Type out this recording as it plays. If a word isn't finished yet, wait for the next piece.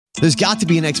There's got to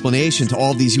be an explanation to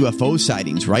all of these UFO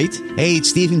sightings, right? Hey,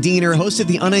 it's Stephen Diener, host of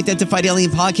the Unidentified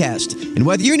Alien Podcast. And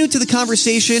whether you're new to the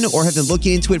conversation or have been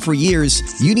looking into it for years,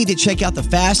 you need to check out the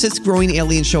fastest growing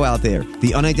alien show out there,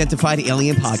 the Unidentified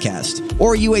Alien Podcast,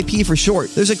 or UAP for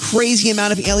short. There's a crazy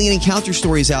amount of alien encounter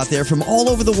stories out there from all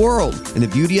over the world. And the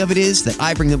beauty of it is that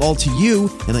I bring them all to you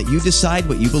and let you decide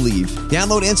what you believe.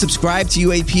 Download and subscribe to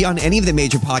UAP on any of the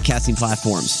major podcasting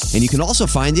platforms. And you can also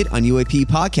find it on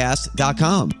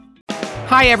UAPpodcast.com.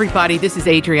 Hi, everybody. This is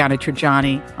Adriana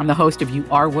Trajani. I'm the host of You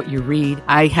Are What You Read.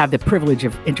 I have the privilege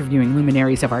of interviewing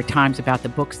luminaries of our times about the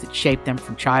books that shaped them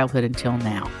from childhood until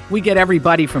now. We get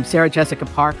everybody from Sarah Jessica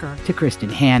Parker to Kristen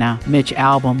Hanna, Mitch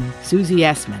Albom, Susie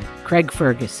Essman, Craig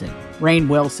Ferguson, Rainn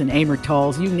Wilson, Amor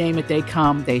Tolls, you name it, they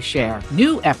come, they share.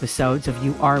 New episodes of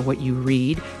You Are What You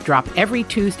Read drop every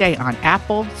Tuesday on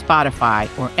Apple, Spotify,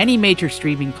 or any major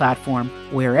streaming platform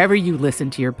wherever you listen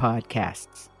to your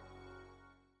podcasts.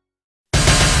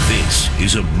 This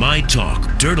is a My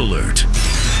Talk Dirt Alert.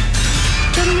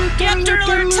 Yep, Dirt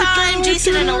Alert time.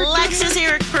 Jason and Alexis,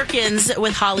 Eric Perkins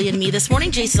with Holly and me this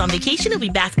morning. Jason's on vacation. He'll be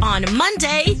back on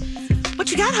Monday.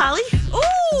 What you got, Holly?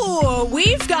 Ooh,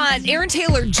 we've got Aaron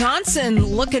Taylor Johnson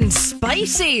looking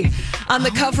spicy on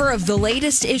the cover of the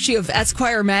latest issue of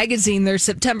Esquire magazine, their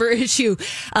September issue.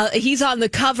 He's on the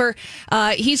cover.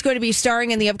 He's going to be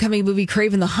starring in the upcoming movie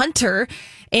Kraven the Hunter.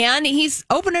 And he's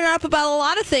opening up about a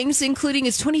lot of things, including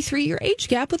his 23-year age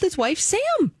gap with his wife,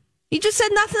 Sam. He just said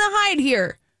nothing to hide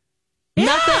here. Yeah.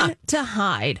 Nothing to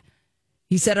hide.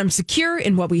 He said, I'm secure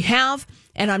in what we have,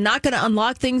 and I'm not going to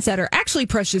unlock things that are actually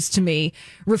precious to me,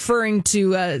 referring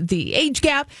to the age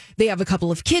gap. They have a couple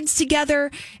of kids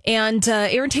together, and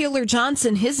Aaron Taylor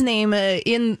Johnson, his name,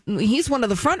 he's one of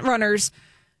the front runners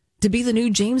to be the new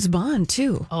James Bond,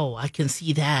 too. Oh, I can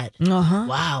see that. Uh-huh.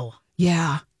 Wow.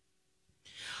 Yeah.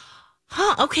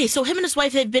 Huh, okay, so him and his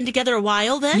wife had been together a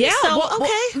while then? Yeah, so, well,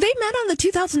 they met on the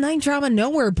 2009 drama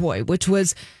Nowhere Boy, which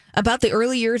was about the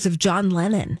early years of John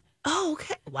Lennon. Oh,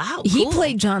 okay. Wow, He cool.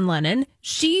 played John Lennon.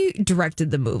 She directed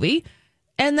the movie.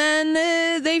 And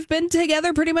then they've been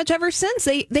together pretty much ever since.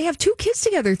 They have 2 kids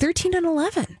together, 13 and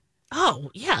 11.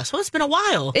 Oh, yeah, so it's been a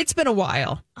while. It's been a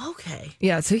while. Okay.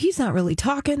 Yeah, so he's not really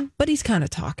talking, but he's kind of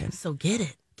talking. So get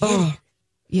it. Get it.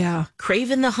 Yeah.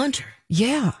 Kraven the Hunter.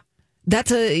 Yeah.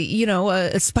 That's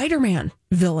a Spider-Man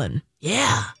villain.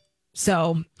 Yeah.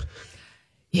 So,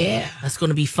 yeah. That's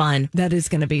going to be fun. That is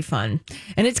going to be fun.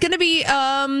 And it's going to be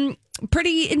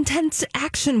pretty intense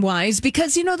action-wise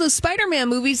because, those Spider-Man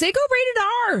movies, they go rated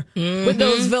R with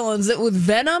those villains. With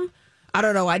Venom, I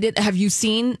don't know. Have you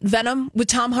seen Venom with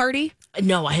Tom Hardy?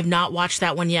 No, I have not watched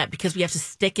that one yet because we have to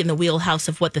stick in the wheelhouse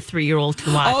of what the 3-year-old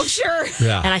can watch. Oh, sure.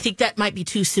 Yeah. And I think that might be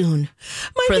too soon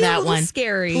Might for be that a little one.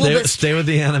 Scary. Stay with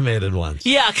the animated ones.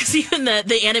 Yeah, because even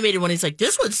the animated one, he's like,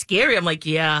 this one's scary. I'm like,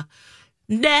 yeah.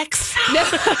 Next.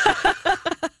 Have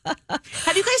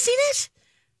you guys seen it?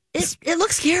 It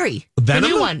looks scary. Venom? The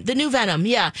new one. The new Venom,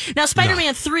 yeah. Now,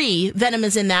 Spider-Man 3, Venom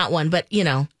is in that one, but,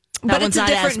 that But one's it's a not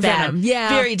different as bad. Venom. Yeah.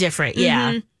 Very different,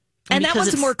 yeah. And that because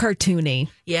one's more cartoony.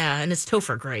 Yeah, and it's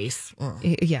Topher Grace.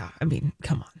 Yeah, I mean,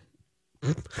 come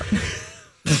on.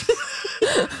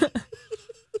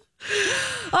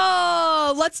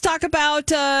 Oh, let's talk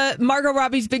about Margot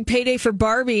Robbie's big payday for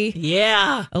Barbie.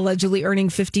 Yeah. Allegedly earning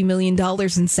 $50 million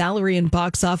in salary and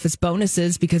box office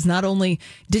bonuses because not only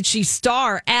did she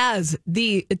star as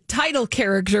the title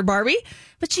character Barbie,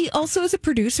 but she also is a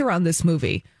producer on this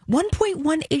movie.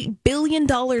 $1.18 billion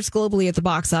globally at the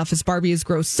box office. Barbie has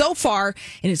grossed so far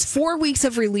in its 4 weeks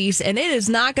of release, and it is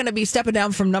not going to be stepping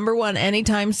down from number 1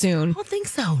 anytime soon. I don't think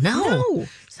so. No.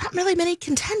 There's not really many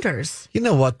contenders. You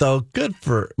know what, though? Good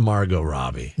for Margot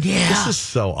Robbie. Yeah. This is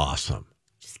so awesome.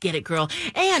 Just get it, girl.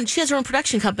 And she has her own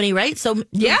production company, right? So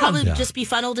Yeah. you'll probably just be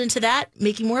funneled into that,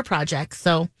 making more projects.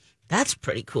 So that's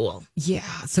pretty cool. Yeah.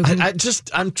 So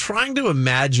I'm trying to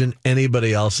imagine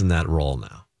anybody else in that role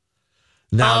now.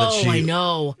 Now that she, I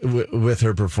know. With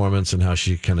her performance and how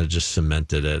she kind of just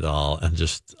cemented it all, and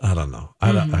just I don't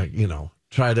know,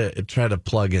 try to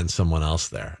plug in someone else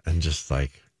there, and just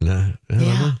like I don't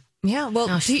know. Yeah, well,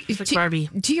 No, she's perfect Barbie.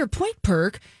 To your point,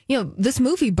 Perk, this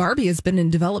movie Barbie has been in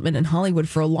development in Hollywood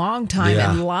for a long time,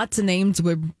 and lots of names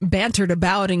were bantered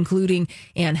about, including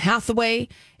Anne Hathaway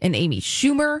and Amy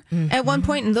Schumer at one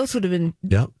point, and those would have been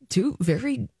 2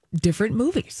 very different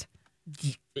movies.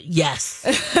 Yes.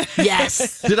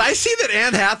 Yes. Did I see that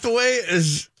Anne Hathaway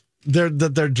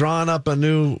they're drawing up a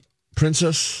new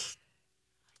princess?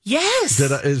 Yes.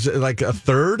 Is it like a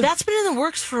third? That's been in the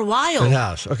works for a while. It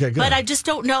has. Okay, good. But I just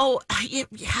don't know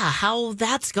how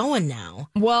that's going now.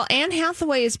 Well, Anne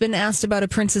Hathaway has been asked about a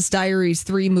Princess Diaries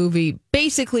 3 movie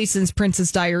basically since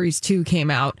Princess Diaries 2 came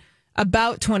out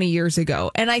about 20 years ago.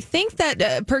 And I think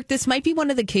that, Perk, this might be one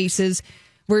of the cases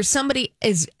where somebody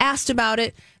is asked about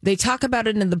it, they talk about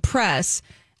it in the press,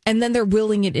 and then they're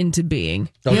willing it into being.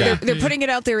 Okay. They're putting it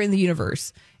out there in the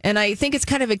universe. And I think it's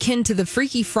kind of akin to the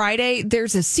Freaky Friday.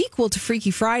 There's a sequel to Freaky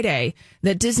Friday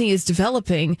that Disney is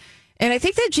developing. And I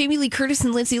think that Jamie Lee Curtis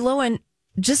and Lindsay Lohan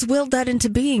just willed that into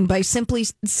being by simply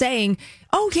saying,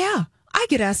 oh, yeah, I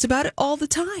get asked about it all the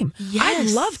time. Yes.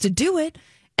 I'd love to do it.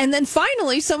 And then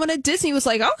finally, someone at Disney was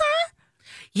like, okay.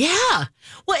 Yeah.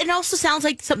 Well, it also sounds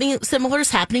like something similar is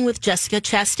happening with Jessica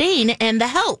Chastain and The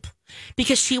Help,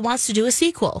 because she wants to do a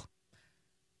sequel.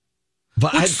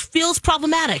 But which feels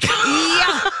problematic.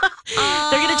 Yeah.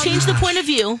 They're going to change the point of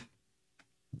view.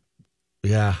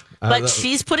 Yeah. But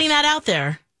she's putting that out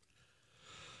there.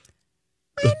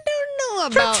 I don't know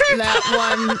about that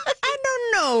one. I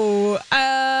don't know.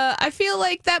 I feel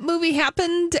like that movie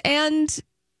happened and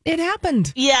it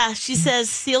happened. Yeah, she says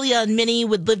Celia and Minnie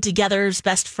would live together as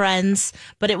best friends,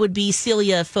 but it would be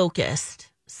Celia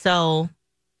focused. So,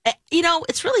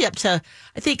 it's really up to,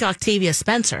 I think, Octavia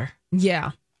Spencer.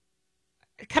 Yeah.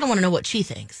 I kind of want to know what she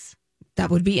thinks.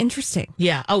 That would be interesting.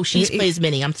 Yeah. Oh, she plays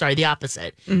Minnie. I'm sorry, the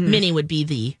opposite. Mm-hmm. Minnie would be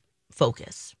the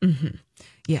focus. Mm-hmm.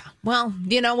 Yeah. Well,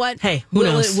 you know what? Hey, who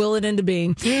knows? Will it into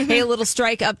being? Mm-hmm. Hey, a little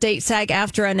strike update.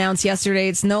 SAG-AFTRA announced yesterday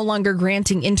it's no longer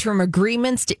granting interim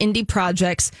agreements to indie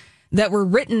projects that were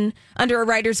written under a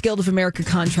Writers Guild of America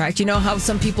contract. You know how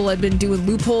some people had been doing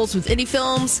loopholes with indie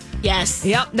films? Yes.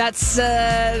 Yep. That's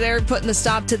they're putting the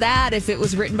stop to that if it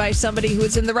was written by somebody who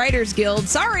was in the Writers Guild.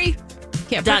 Sorry.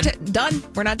 Can't done.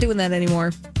 We're not doing that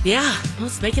anymore. Yeah. Well,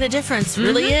 it's making a difference. It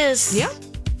really is. Yeah.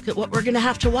 Look at what we're going to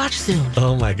have to watch soon.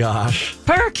 Oh, my gosh.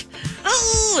 Perk.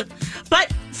 Oh.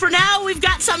 But for now, we've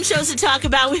got some shows to talk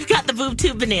about. We've got the Boob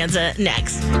Tube Bonanza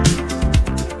next.